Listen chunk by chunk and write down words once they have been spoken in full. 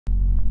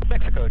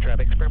Mexico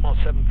traffic, Experimental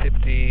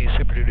 750,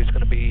 Super Duty is going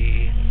to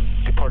be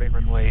departing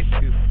runway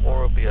 24,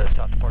 will be a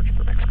stop departure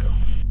for Mexico.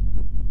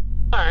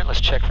 Alright,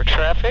 let's check for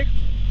traffic.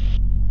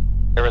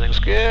 Everything's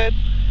good.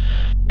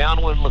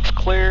 Downwind looks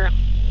clear.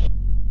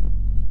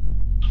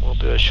 We'll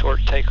do a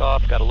short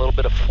takeoff, got a little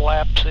bit of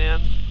flaps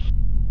in.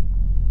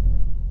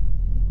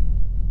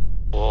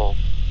 We'll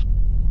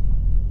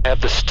have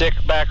the stick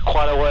back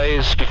quite a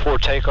ways before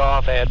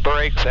takeoff, add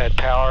brakes, add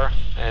power,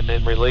 and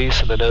then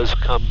release, and the nose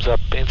comes up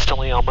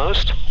instantly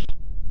almost.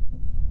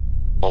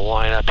 We'll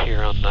line up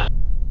here on the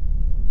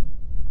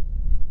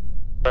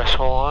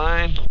threshold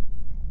line.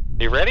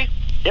 You ready?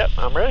 Yep,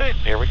 I'm ready.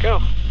 Here we go.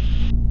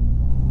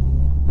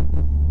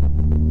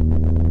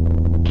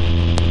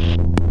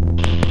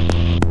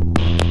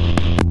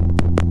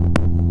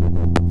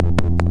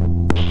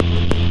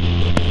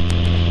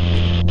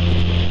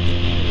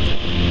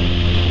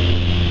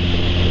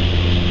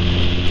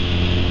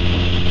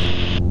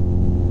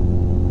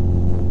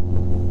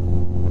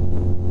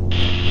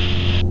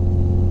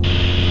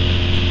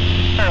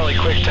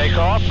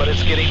 Takeoff, but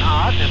it's getting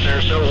hot and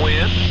there's no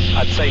wind.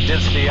 I'd say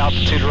density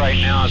altitude right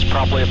now is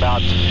probably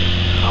about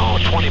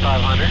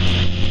 2,500.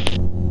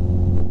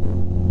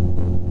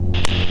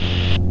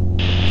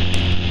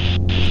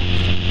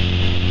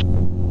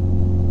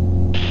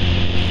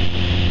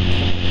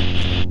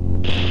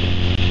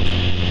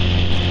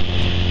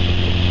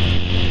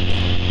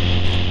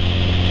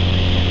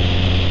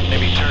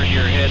 Maybe turn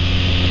your head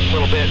a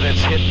little bit,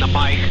 that's hitting the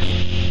mic.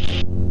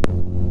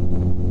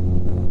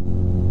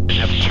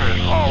 Have to turn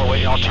it all the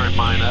way. I'll turn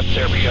mine up.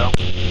 There we go.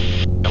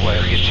 That way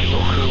it'll get you a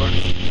little cooler.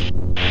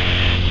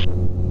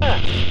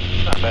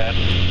 Not bad.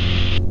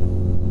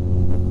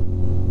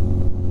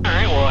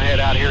 Alright, we'll head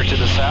out here to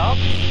the south.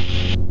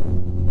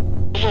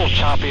 A little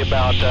choppy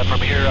about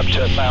from here up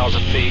to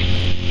 1,000 feet.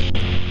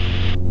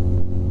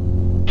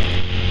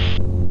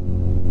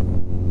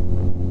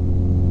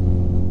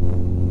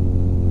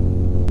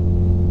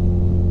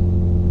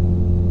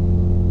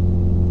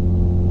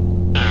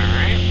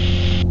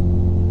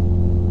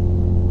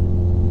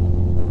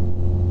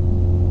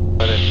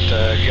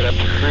 Get up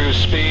to cruise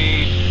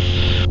speed.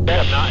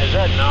 Is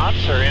that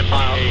knots or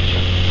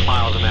mph?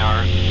 Miles an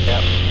hour.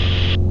 Yep.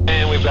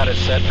 And we've got it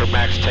set for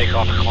max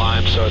takeoff and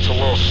climb, so it's a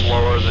little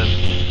slower than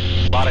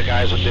a lot of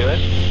guys would do it.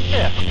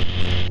 Yeah.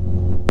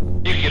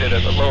 You can get it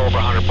at a little over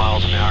 100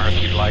 miles an hour if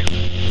you'd like.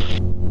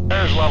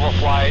 There's level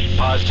flight,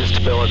 positive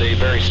stability,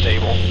 very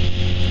stable.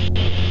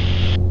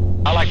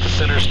 I like the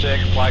center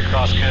stick, fly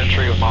cross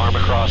country with my arm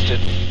across it.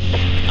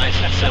 Nice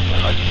and simple,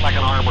 like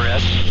an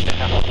armrest.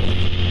 Yeah.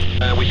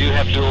 We do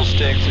have dual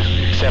sticks,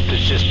 except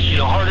it's just,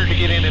 harder to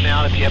get in and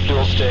out if you have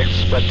dual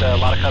sticks, but a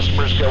lot of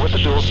customers go with the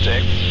dual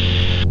stick.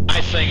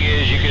 Nice thing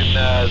is you can,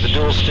 the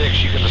dual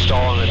sticks you can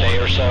install in a day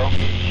or so.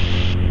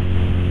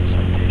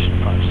 Citation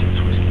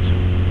 56 Whiskies.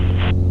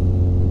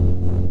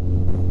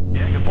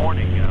 Yeah, good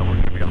morning. We're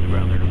going to be on the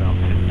ground there in about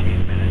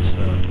 15 minutes,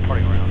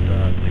 departing around,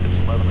 I think it's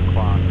 11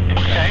 o'clock.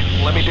 Okay,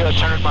 let me do a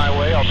turn my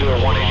way. I'll do a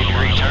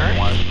 180-degree turn.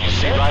 You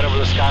see right over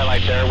the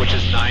skylight there, which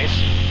is nice.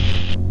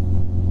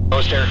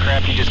 Most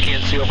aircraft you just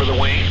can't see over the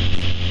wing.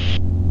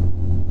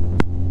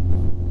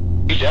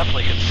 You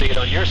definitely can see it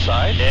on your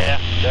side. Yeah,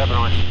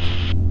 definitely.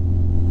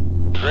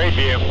 Great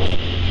view.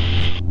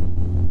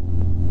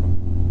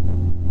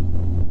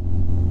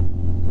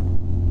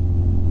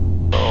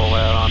 Roll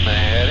out on the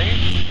heading.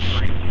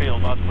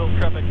 Greensfield, Boston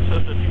traffic,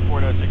 Cessna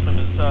 2496,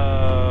 limit is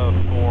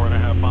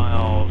 4.5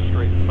 miles,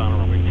 straight to final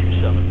runway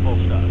 27, full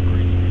stop,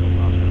 Greensfield,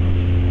 Boston.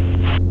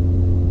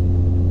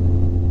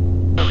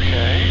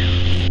 Okay.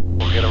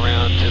 Get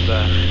around to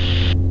the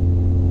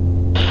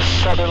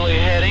southerly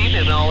heading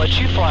and I'll let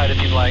you fly it if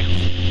you'd like.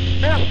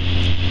 Yeah.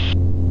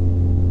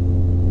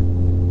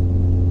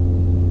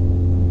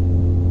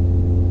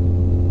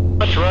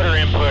 Much rudder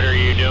input are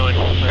you doing?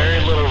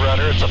 Very little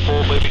rudder. It's a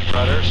full moving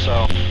rudder,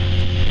 so.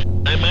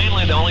 And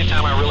mainly the only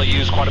time I really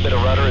use quite a bit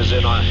of rudder is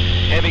in a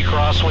heavy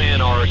crosswind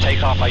or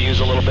takeoff I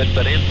use a little bit,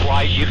 but in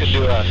flight you can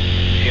do a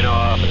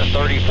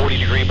 30-40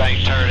 degree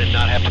bank turn and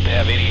not have to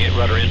have any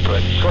rudder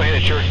input. Go ahead,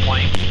 it's your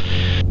plane.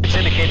 It's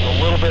indicating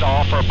a little bit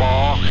off our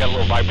ball. Got a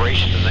little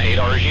vibration in the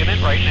 8Rs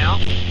unit right now.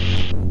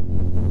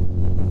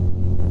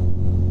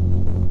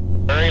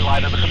 Very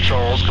light on the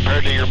controls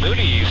compared to your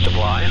Moody you used to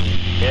fly.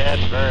 Yeah,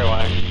 it's very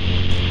light.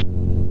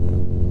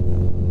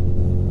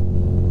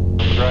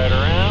 Right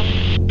around.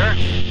 Sure.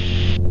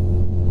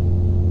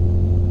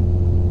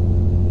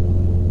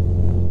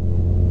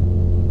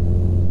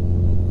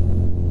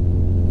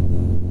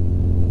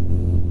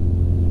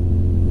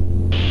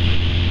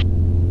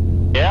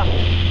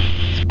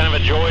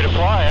 Joy to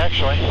fly,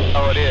 actually.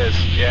 Oh, it is.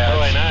 Yeah.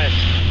 Really nice.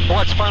 Well,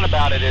 what's fun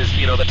about it is,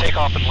 the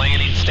takeoff and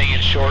landing, stay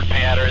in short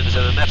patterns,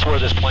 and that's where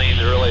this plane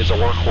really is a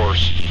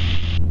workhorse.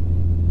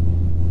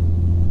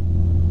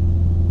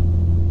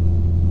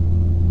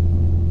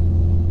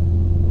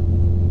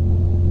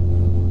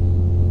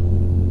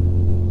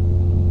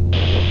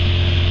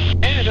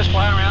 And just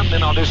fly around,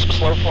 then I'll do some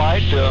slow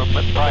flight, do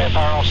probably a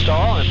power off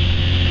stall, and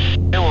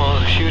then we'll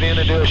shoot in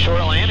and do a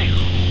short landing.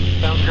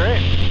 Sounds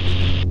great.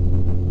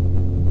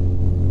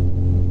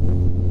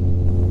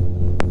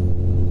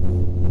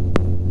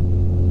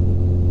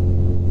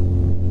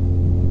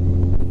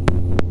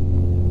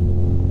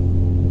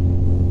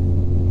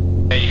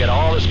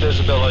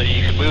 visibility.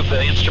 You can move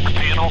the instrument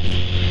panel,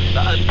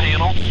 the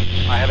UnPanel.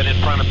 I have it in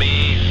front of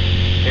me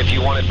if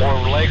you wanted more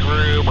leg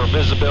room or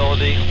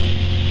visibility.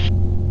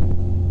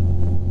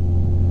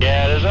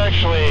 Yeah, there's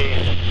actually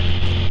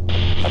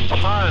a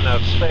ton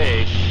of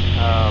space,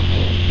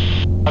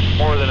 much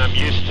more than I'm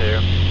used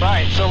to.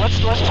 Right, so let's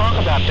talk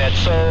about that.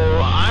 So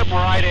I'm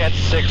right at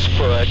 6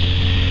 foot,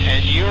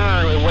 and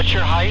what's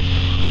your height?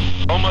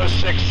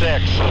 Almost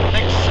 6'6".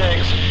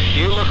 6'6".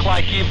 You look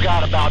like you've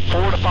got about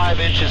 4 to 5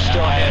 inches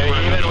still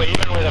headroom.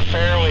 Even with a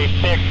fairly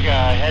thick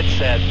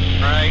headset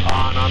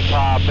on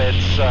top,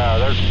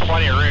 there's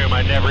plenty of room.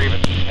 I never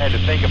even had to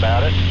think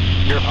about it.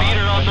 Your feet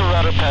are on the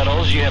rudder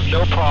pedals. You have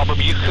no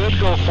problem. You could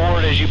go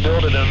forward as you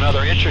build it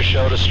another inch or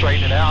so to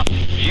straighten it out.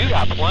 You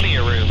got plenty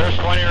of room. There's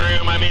plenty of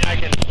room. I mean, I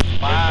can,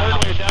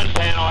 certainly with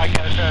UnPanel, I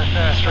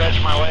can stretch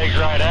my legs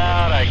right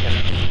out. I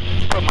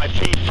can put my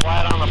feet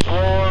flat on the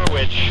floor,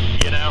 which,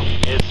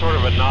 is sort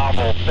of a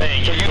novel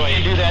thing. So you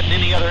can't do that in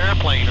any other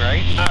airplane,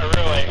 right? Not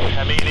really.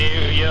 I mean,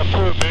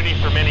 flew Mooney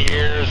for many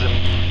years,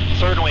 and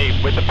certainly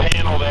with the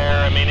panel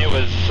there, I mean, it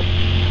was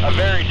a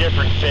very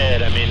different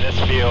fit. I mean, this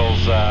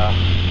feels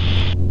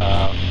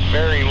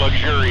very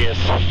luxurious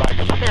by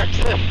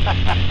comparison.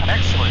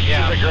 Excellent,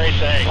 yeah. It's a great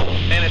thing.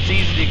 And it's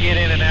easy to get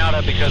in and out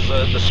of because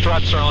the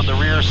struts are on the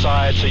rear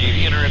side, so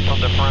you enter it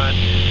from the front,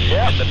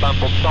 and the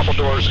bubble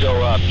doors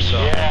go up. So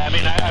yeah, I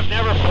mean, I've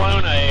never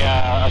flown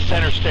a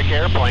center stick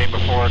airplane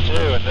before,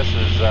 too, and this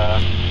is,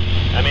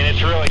 I mean,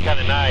 it's really kind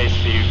of nice.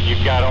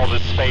 You've got all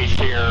this space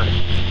here.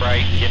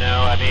 Right.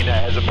 I mean,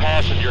 as a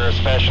passenger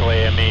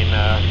especially, I mean,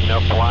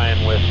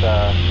 flying with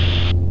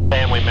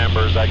family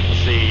members, I can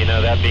see,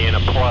 that being a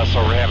plus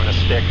over having a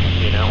stick,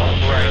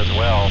 right as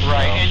well. So.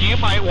 Right, and you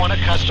might want to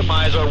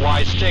customize our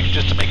Y stick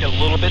just to make it a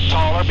little bit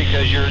taller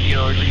because you're a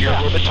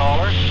little bit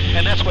taller,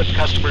 and that's what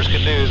customers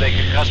can do. They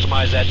can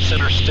customize that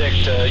center stick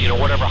to,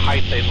 whatever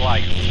height they'd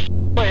like.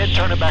 Go ahead and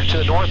turn it back to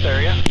the north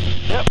area.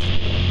 Yep.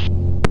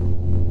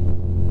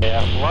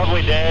 Yeah,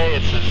 lovely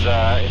day. It's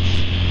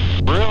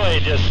really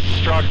just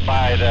struck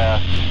by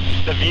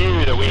the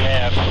view that we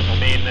have. I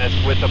mean,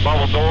 with the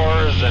bubble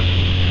doors and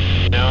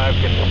I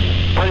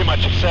can pretty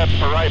much, except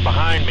for right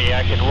behind me,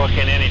 I can look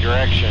in any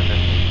direction,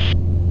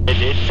 and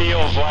it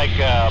feels like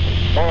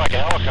more like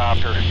a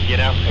helicopter,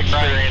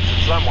 experience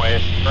in some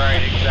ways.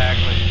 Right,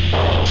 exactly.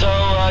 So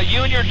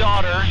you and your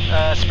daughter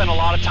spent a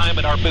lot of time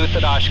at our booth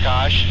at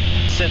Oshkosh,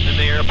 sitting in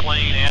the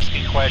airplane,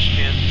 asking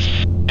questions,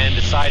 and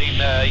deciding,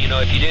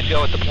 if you did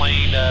go with the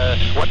plane,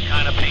 what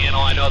kind of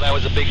panel. I know that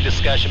was a big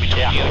discussion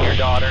between you and your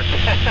daughter.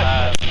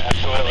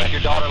 Absolutely. I think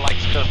your daughter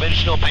likes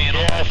conventional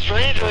panel. Yeah,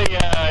 strangely,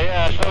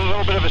 it's a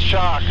little bit of a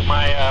shock.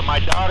 My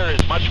daughter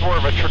is much more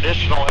of a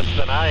traditionalist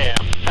than I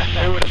am.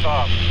 Who would have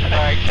thought?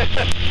 Right.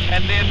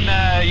 And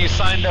then you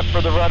signed up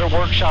for the rudder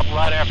workshop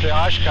right after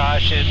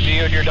Oshkosh, and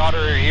you and your daughter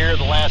are here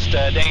the last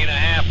day and a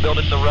half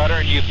building the rudder,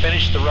 and you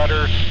finished the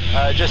rudder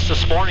just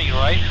this morning,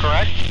 right?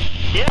 Correct?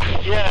 Yeah,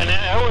 and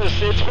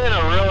it's been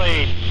a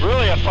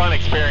really a fun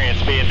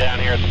experience being down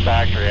here at the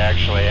factory,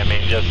 actually. I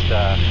mean, just,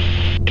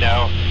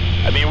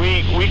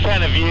 we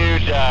kind of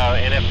viewed,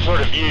 and have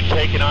sort of viewed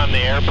taking on the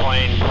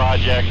airplane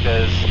project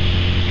as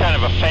kind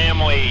of a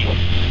family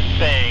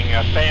thing,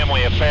 a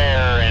family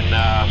affair, and,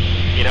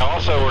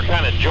 also we're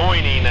kind of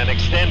joining an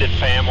extended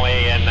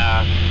family, and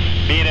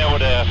being able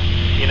to,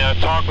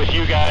 talk with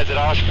you guys at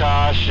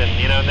Oshkosh, and,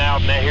 now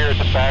here at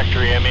the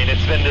factory. I mean,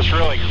 it's been just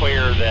really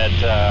clear that,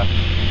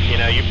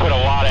 you put a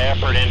lot of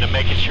effort into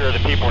making sure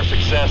that people are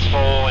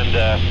successful, and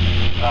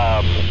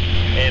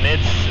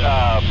it's,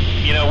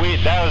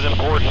 that was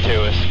important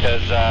to us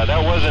because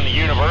that wasn't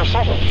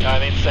universal, I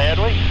mean,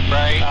 sadly.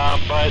 Right.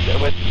 But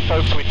with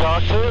folks we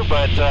talked to,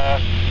 but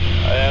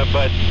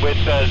with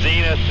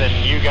Zenith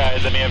and you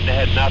guys, I mean, I've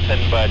had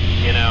nothing but,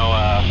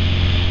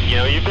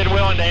 you've been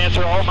willing to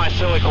answer all my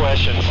silly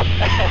questions.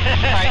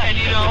 Right, and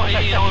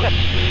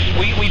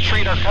we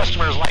treat our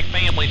customers like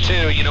family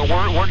too.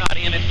 We're not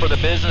in it for the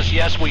business.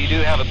 Yes, we do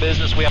have a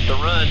business we have to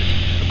run,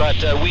 but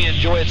we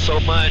enjoy it so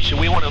much, and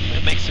we want to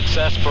make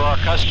success for our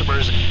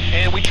customers,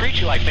 and we treat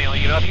you like family.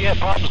 If you have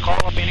problems, call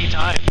up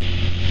anytime.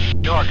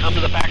 Or come to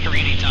the factory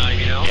anytime,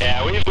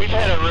 Yeah, we've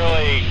had a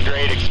really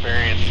great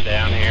experience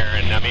down here,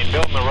 and I mean,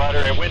 building the rudder,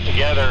 it went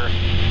together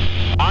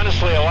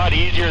honestly a lot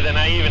easier than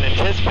I even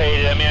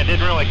anticipated. I mean, I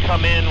didn't really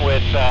come in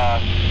with,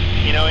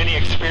 any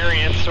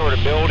experience sort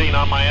of building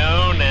on my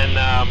own, and,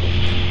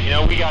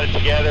 we got it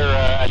together,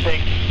 I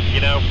think,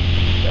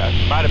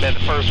 might have been the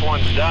first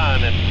ones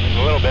done, and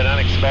a little bit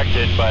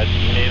unexpected, but,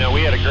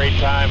 we had a great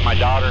time, my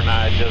daughter and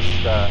I, just,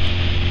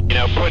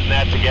 putting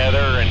that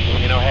together and,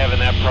 having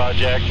that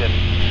project, and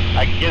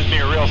it gives me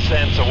a real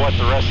sense of what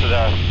the rest of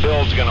the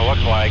build's going to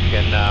look like,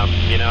 and,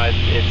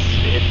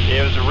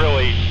 it was a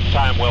really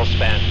time well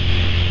spent.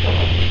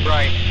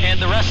 Right,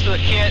 and the rest of the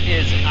kit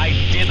is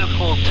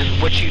identical to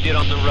what you did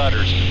on the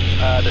rudders.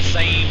 The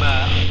same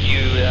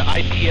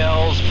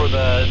IPLs for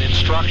the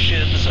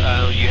instructions,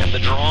 you have the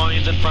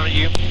drawings in front of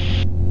you.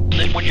 And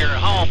then when you're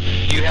at home,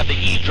 you have the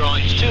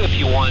e-drawings too if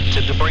you want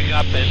to bring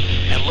up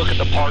and look at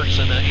the parts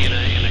in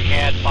a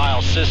CAD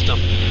file system.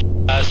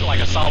 So like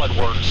a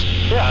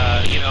SolidWorks.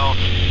 Yeah. You know,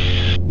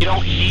 you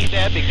don't need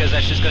that because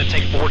that's just going to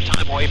take more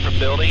time away from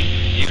building.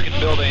 You can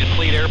build a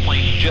complete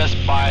airplane just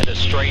by the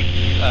straight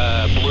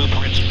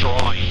blueprints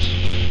drawings.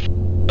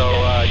 So,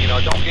 you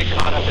know, don't get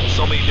caught up in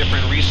so many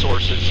different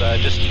resources.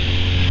 Just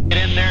get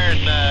in there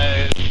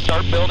and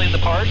start building the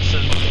parts.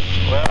 And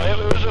well,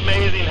 it was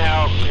amazing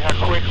how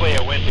quickly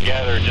it went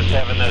together, just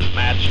having those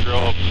match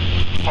drilled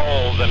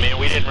holes. I mean,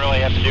 we didn't really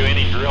have to do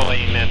any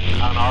drilling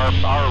on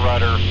our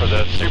rudder for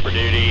the Super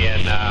Duty,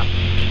 and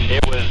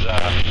it was,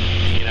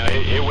 you know,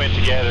 it went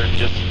together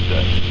just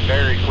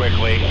very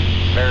quickly,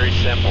 very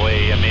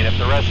simply. I mean, if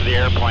the rest of the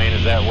airplane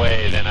is that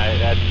way, then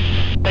that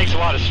takes a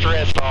lot of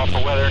stress off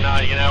of whether or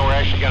not, you know, we're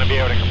actually going to be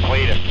able to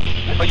complete it.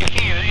 Well, you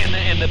can,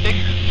 and the big,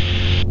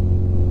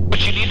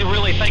 what you need to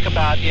really think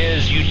about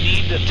is you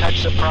need to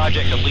touch the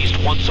project at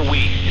least once a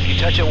week. If you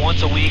touch it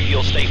once a week,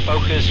 you'll stay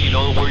focused, you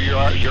know where you're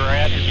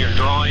at in your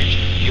drawings,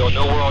 you'll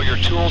know where all your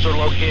tools are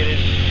located,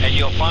 and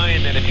you'll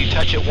find that if you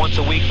touch it once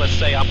a week, let's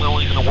say I'm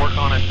only going to work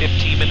on it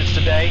 15 minutes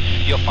today,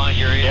 you'll find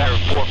you're in there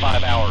 4 or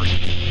 5 hours.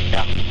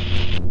 Yeah.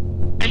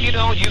 And you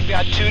know, you've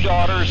got 2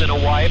 daughters and a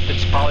wife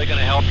that's probably going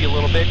to help you a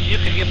little bit. You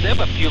can give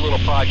them a few little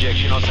projects,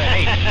 you know,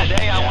 say, hey,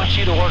 today I want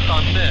you to work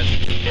on this.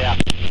 Yeah.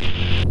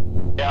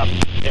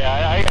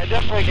 Yeah, I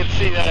definitely can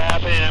see that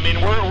happening. I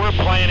mean, we're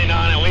planning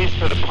on, at least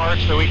for the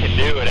parts that we can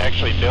do it,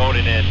 actually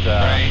building it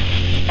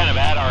kind of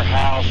at our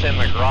house in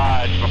the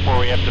garage before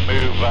we have to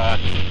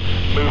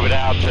move it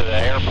out to the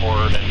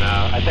airport. And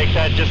I think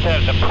that just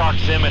the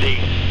proximity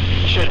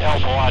should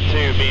help a lot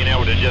too, being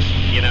able to just,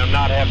 you know,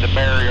 not have the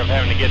barrier of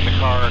having to get in the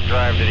car and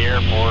drive to the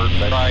airport,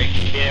 but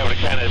being able to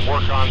kind of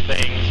work on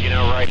things, you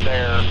know, right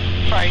there.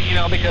 Right, you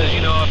know, because, you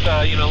know, if,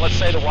 you know, let's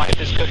say the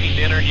wife is cooking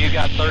dinner and you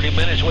got 30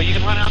 minutes, well, you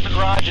can run out in the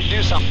garage and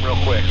do something real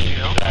quick, you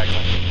know? Exactly.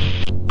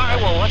 All right,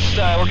 well,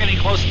 we're getting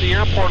close to the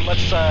airport.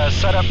 Let's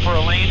set up for a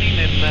landing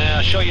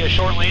and show you a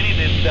short landing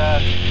and,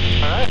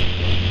 all right,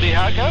 see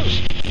how it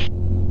goes.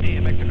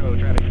 Mexico,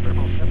 traffic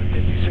Thermal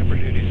 750 Super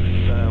Duties.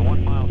 It's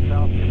 1 mile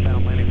south,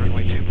 inbound landing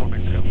runway 24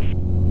 Mexico.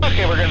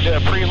 Okay, we're going to do a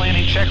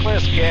pre-landing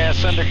checklist.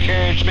 Gas,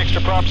 undercarriage,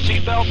 mixture props,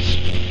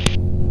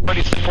 seatbelts.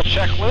 Pretty simple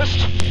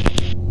checklist.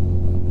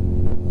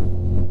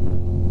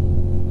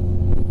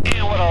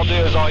 And what I'll do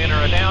is I'll enter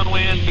a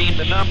downwind, beam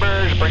the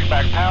numbers, bring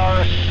back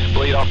power,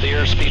 bleed off the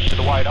airspeed to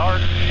the wide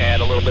arc,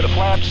 add a little bit of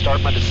flap,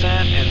 start my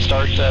descent, and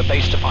start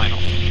base to final.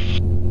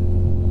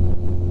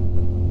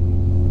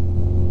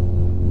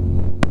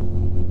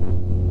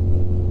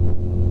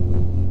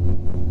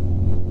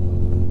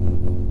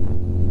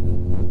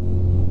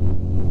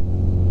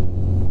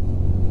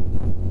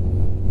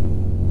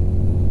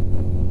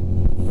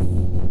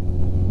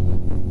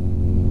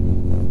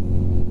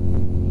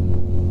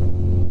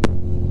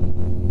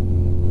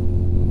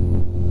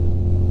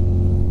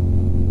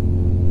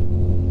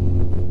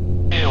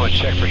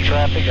 Check for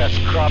traffic. Got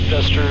some crop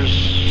dusters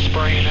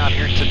spraying out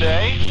here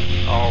today.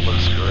 All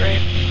looks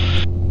great.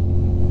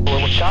 A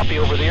little choppy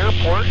over the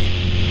airport.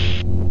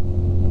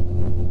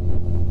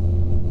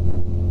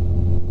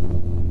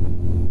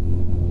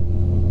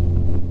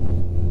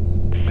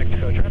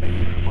 Mexico traffic.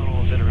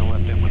 1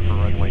 left inland for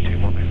runway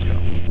 24 Mexico.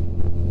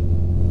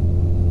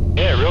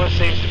 Yeah, it really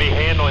seems to be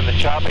handling the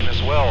choppiness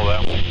well,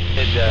 though.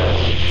 It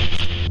does.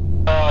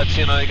 It's,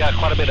 you know, you got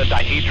quite a bit of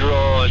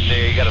dihedral and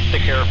you got a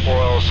thick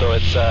airfoil, so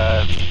it's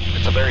a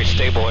very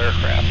stable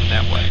aircraft in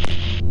that way.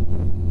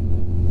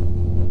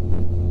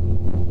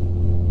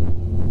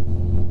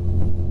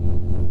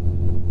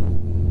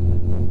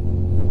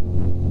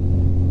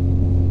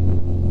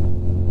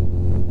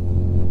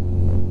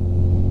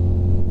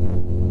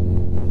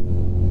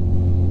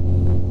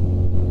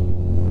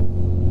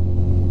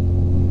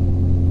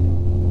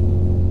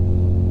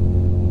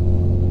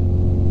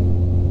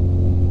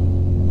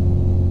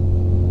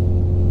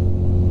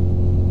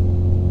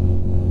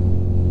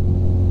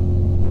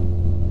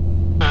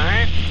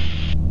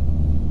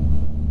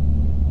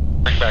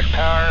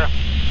 Power.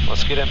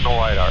 Let's get in the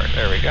wide arc.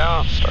 There we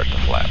go. Start the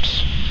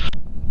flaps.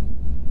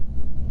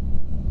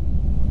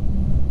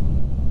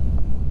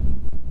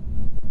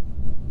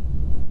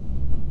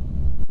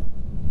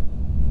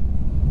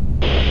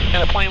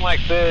 In a plane like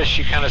this,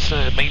 you kind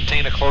of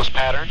maintain a close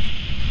pattern.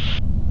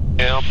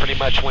 You know, pretty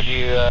much when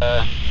you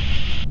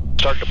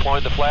start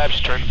deploying the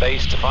flaps, turn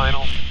base to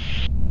final.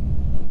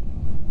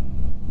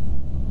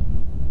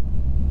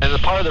 And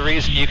part of the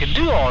reason you can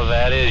do all of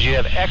that is you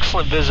have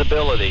excellent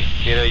visibility.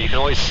 You know, you can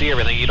always see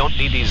everything. You don't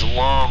need these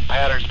long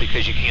patterns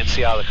because you can't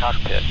see out of the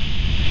cockpit.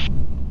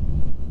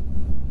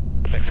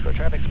 Mexico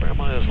traffic,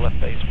 Paramount is left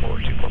base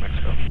 424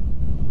 Mexico.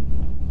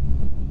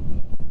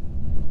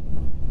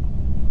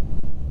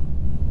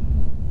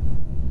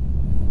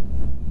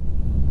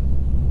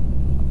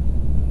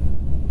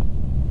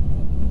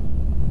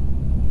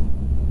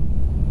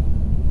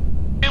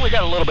 We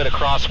got a little bit of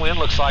crosswind,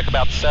 looks like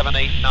about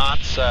 7-8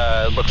 knots,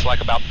 looks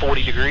like about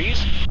 40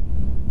 degrees.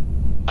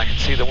 I can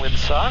see the wind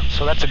saw,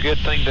 so that's a good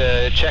thing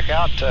to check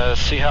out to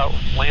see how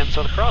it lands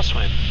on the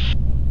crosswind.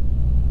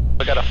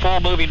 We got a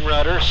full moving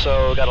rudder,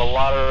 so got a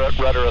lot of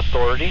rudder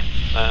authority.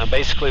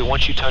 Basically,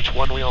 once you touch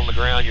one wheel on the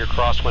ground, your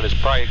crosswind is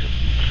probably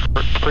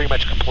pretty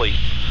much complete.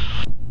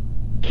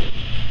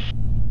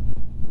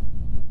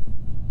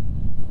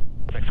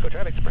 Mexico,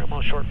 try to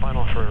experimental short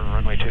final for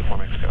runway 24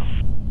 Mexico.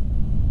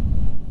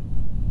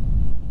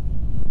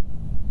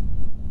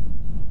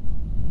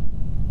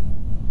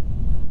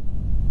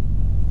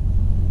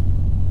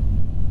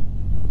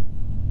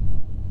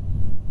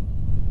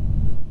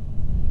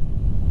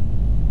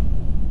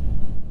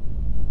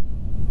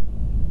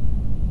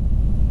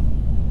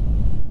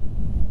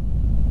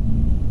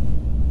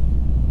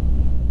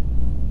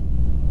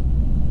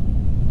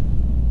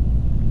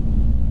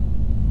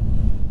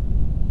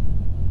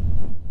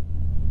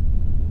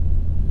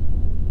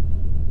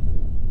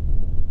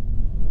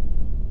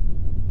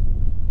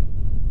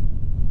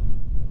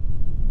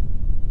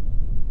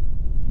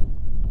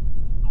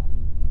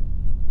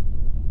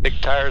 Big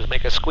tires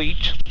make a squeak.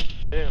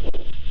 Yeah.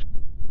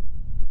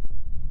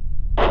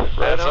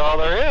 That's all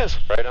there is.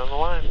 Right on the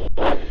line.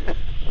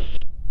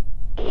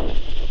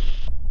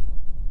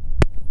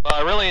 Well,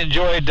 I really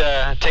enjoyed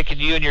taking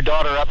you and your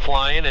daughter up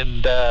flying,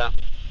 and yeah,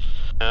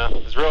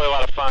 it was really a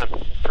lot of fun.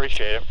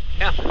 Appreciate it.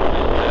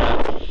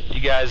 Yeah.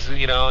 You guys,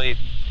 you know,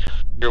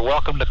 you're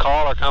welcome to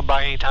call or come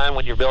by anytime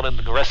when you're building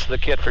the rest of the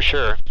kit for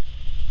sure.